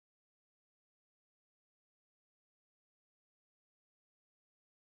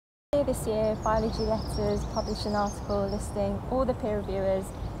earlier this year, Biology Letters published an article listing all the peer reviewers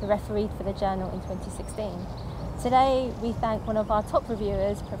who refereed for the journal in 2016. Today, we thank one of our top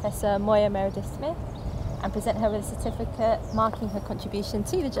reviewers, Professor Moya Meredith Smith, and present her with a certificate marking her contribution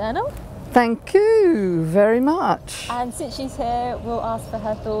to the journal. Thank you very much. And since she's here, we'll ask for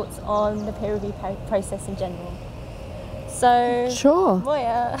her thoughts on the peer review process in general. So, sure.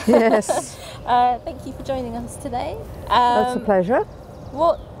 Moya, yes. Thank you for joining us today. That's a pleasure.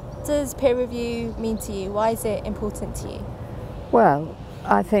 What does peer review mean to you? Why is it important to you? Well,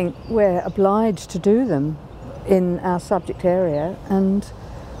 I think we're obliged to do them in our subject area, and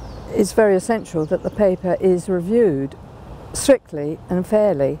it's very essential that the paper is reviewed strictly and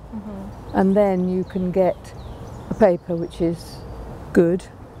fairly, and then you can get a paper which is good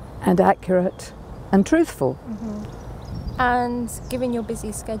and accurate and truthful. And given your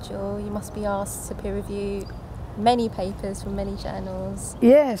busy schedule, you must be asked to peer review many papers from many journals.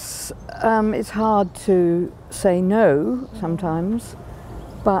 Yes, it's hard to say no sometimes,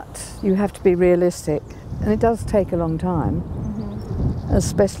 but you have to be realistic, and it does take a long time,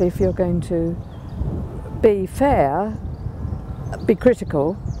 especially if you're going to be fair, be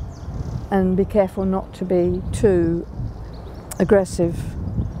critical, and be careful not to be too aggressive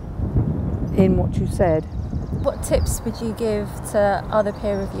in what you said. What tips would you give to other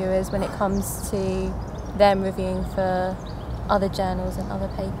peer reviewers when it comes to them reviewing for other journals and other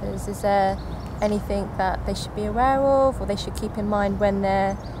papers? Is there anything that they should be aware of or they should keep in mind when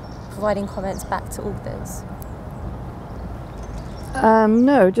they're providing comments back to authors?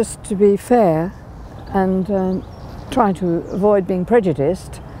 No, just to be fair and try to avoid being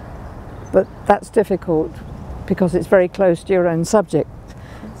prejudiced, but that's difficult because it's very close to your own subject.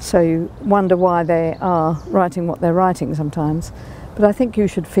 So you wonder why they are writing what they're writing sometimes. But I think you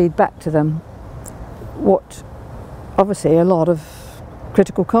should feed back to them obviously a lot of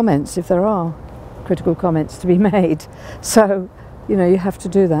critical comments, if there are critical comments to be made. So, you know, you have to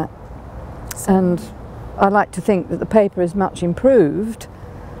do that. And I like to think that the paper is much improved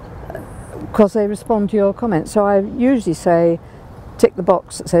because they respond to your comments. So I usually say, tick the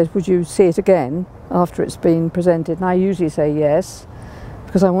box that says, would you see it again after it's been presented? And I usually say yes,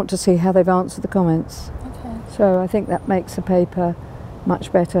 because I want to see how they've answered the comments. Okay. So I think that makes the paper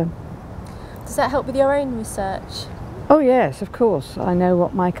much better. Does that help with your own research? Oh yes, of course. I know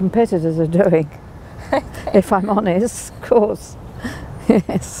what my competitors are doing, if I'm honest, of course.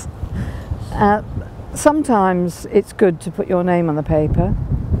 Yes. Sometimes it's good to put your name on the paper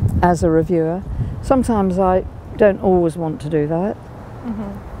as a reviewer. Sometimes I don't always want to do that.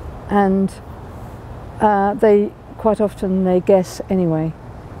 And quite often they guess anyway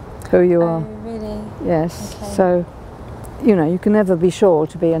who you are. Oh, really? Yes. Okay. So, you know, you can never be sure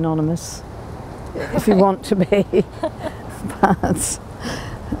to be anonymous if you want to be. But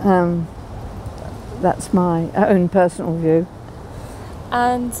that's my own personal view.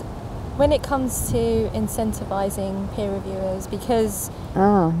 And when it comes to incentivising peer reviewers, because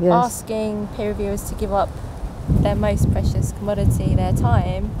yes. asking peer reviewers to give up their most precious commodity, their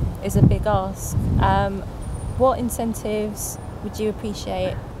time, is a big ask. What incentives would you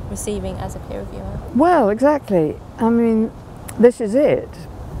appreciate receiving as a peer reviewer? Well, exactly. I mean, this is it.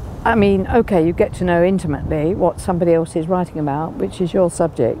 I mean, okay, you get to know intimately what somebody else is writing about, which is your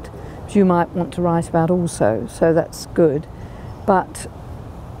subject, which you might want to write about also, so that's good. But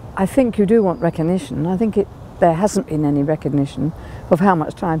I think you do want recognition. I think there hasn't been any recognition of how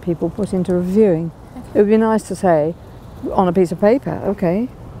much time people put into reviewing. It would be nice to say on a piece of paper, okay,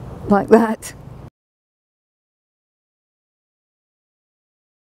 like that,